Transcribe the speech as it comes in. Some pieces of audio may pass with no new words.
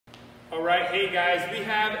All right, hey guys, we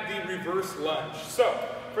have the reverse lunge. So,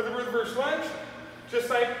 for the reverse lunge, just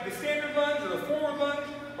like the standard lunge or the forward lunge,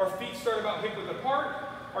 our feet start about hip width apart.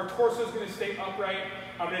 Our torso is going to stay upright.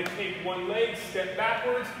 I'm going to take one leg, step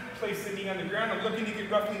backwards, place the knee on the ground. I'm looking to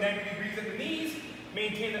get roughly 90 degrees at the knees,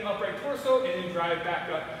 maintain the upright torso, and then drive back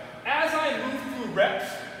up. As I move through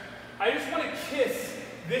reps, I just want to kiss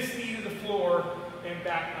this knee to the floor and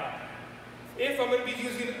back up. If I'm going to be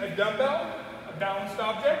using a dumbbell, a balanced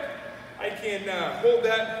object, I can hold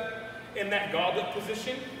that in that goblet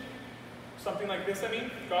position, something like this,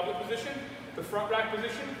 goblet position. The front rack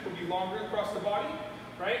position will be longer across the body,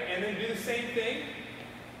 right? And then do the same thing,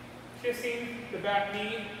 kissing the back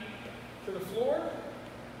knee to the floor,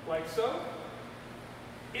 like so.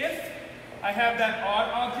 If I have that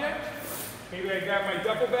odd object, maybe I grab my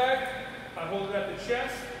duffel bag, I hold it at the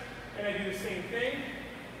chest, and I do the same thing.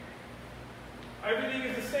 Everything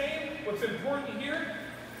is the same. What's important here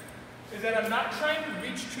is that I'm not trying to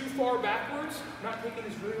reach too far backwards. I'm not taking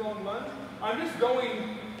this really long lunge. I'm just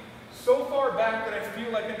going so far back that I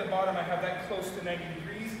feel like at the bottom I have that close to 90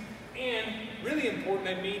 degrees. And really important,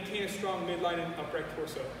 I maintain a strong midline and upright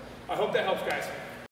torso. I hope that helps, guys.